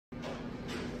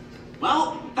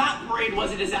Well, that parade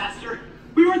was a disaster.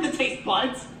 We weren't the taste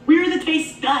buds. We were the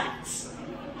taste studs.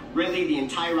 Really, the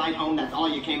entire ride home, that's all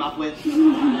you came up with? I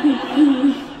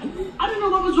don't know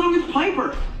what was wrong with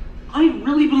Piper. I've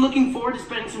really been looking forward to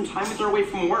spending some time with her away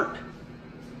from work.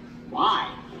 Why?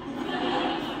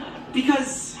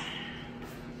 Because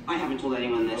I haven't told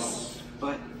anyone this,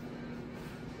 but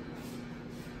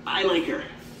I like her.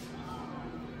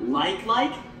 Like.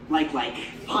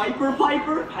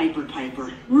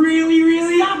 Piper.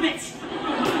 Really? Stop it!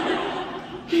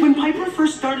 When Piper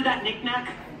first started at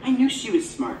Knick-Knack, I knew she was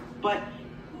smart, but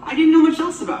I didn't know much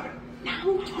else about her.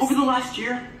 Over the last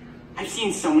year, I've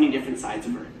seen so many different sides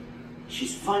of her.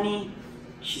 She's funny,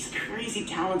 she's crazy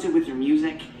talented with her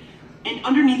music, and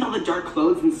underneath all the dark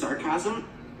clothes and sarcasm,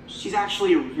 she's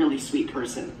actually a really sweet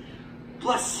person.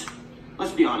 Plus,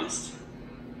 let's be honest,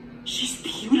 she's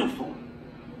beautiful.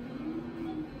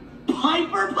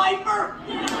 Piper!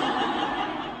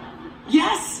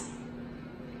 Yes!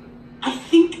 I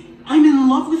think I'm in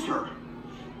love with her.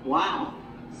 Wow.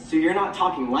 So you're not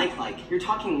talking like, you're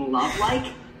talking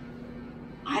love-like?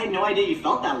 I had no idea you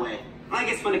felt that way. I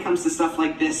guess when it comes to stuff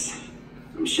like this,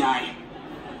 I'm shy.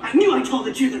 I knew I told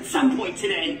the truth at some point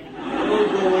today.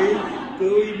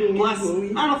 Plus,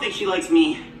 I don't think she likes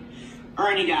me, or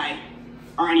any guy,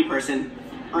 or any person,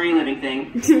 or any living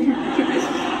thing.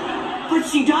 But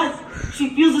she does.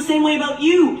 She feels the same way about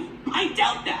you. I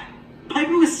doubt that.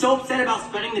 Piper was so upset about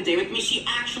spending the day with me, she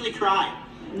actually cried.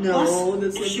 No,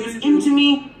 plus, if she was into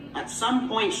me, at some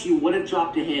point she would have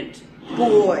dropped a hint.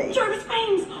 Boy. Jarvis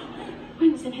Waynes!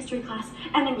 Wayne was in history class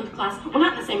and English class. Well,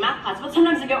 not the same math class, but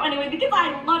sometimes I go anyway because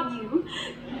I love you.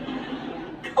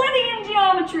 Clinian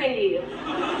geometry!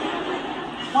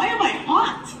 Why am I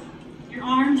hot? Your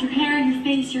arms, your hair, your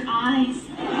face, your eyes.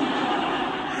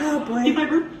 Oh, boy. Hey,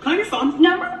 Piper, can I have your phone?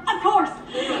 Number? Of course.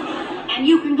 And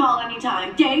you can call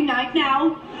anytime. Day, night,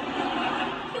 now.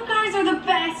 You guys are the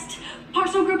best.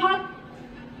 Partial group hug?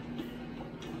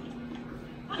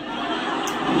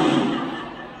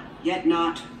 Yet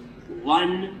not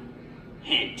one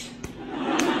hint.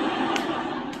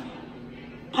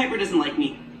 Piper doesn't like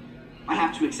me. I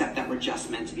have to accept that we're just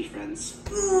meant to be friends.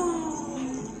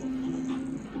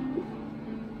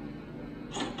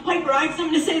 Piper, I have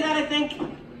something to say that I think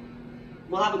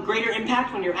will have a greater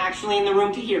impact when you're actually in the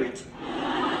room to hear it.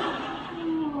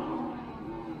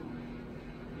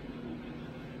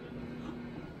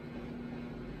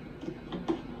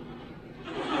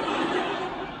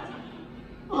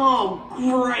 Oh,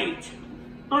 great!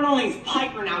 Not only is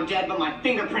Piper now dead, but my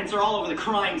fingerprints are all over the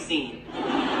crime scene.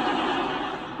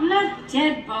 I'm not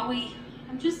dead, Bowie.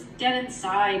 I'm just dead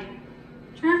inside.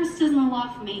 Jarvis doesn't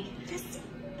love me.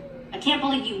 I can't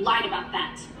believe you lied about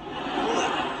that.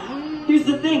 Here's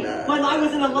the thing, my lie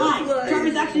wasn't a lie.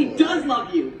 Jarvis actually does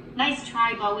love you. Nice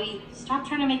try, Bowie. Stop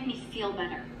trying to make me feel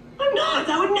better. I'm not.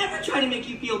 I would never try to make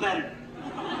you feel better.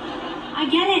 I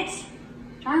get it.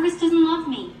 Jarvis doesn't love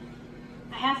me.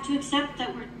 I have to accept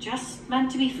that we're just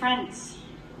meant to be friends.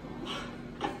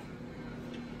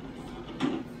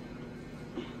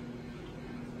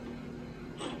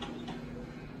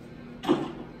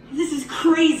 This is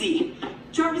crazy.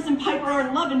 Jarvis and Piper are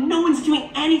in love and no one's doing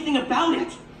anything about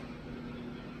it.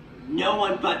 No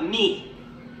one but me.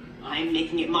 I'm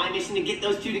making it my mission to get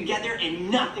those two together and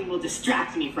nothing will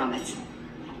distract me from it.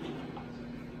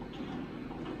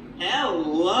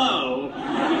 Hello.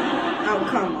 Oh,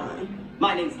 come on.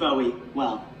 My name's Bowie.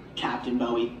 Well, Captain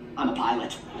Bowie. I'm a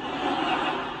pilot.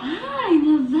 Hi,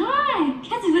 bye-bye.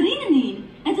 Katharina.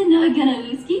 Это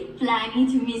Noganowski. Fly me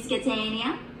to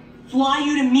Miskatania. Fly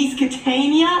you to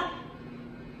Miskatania?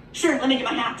 Sure, let me get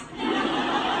my hat.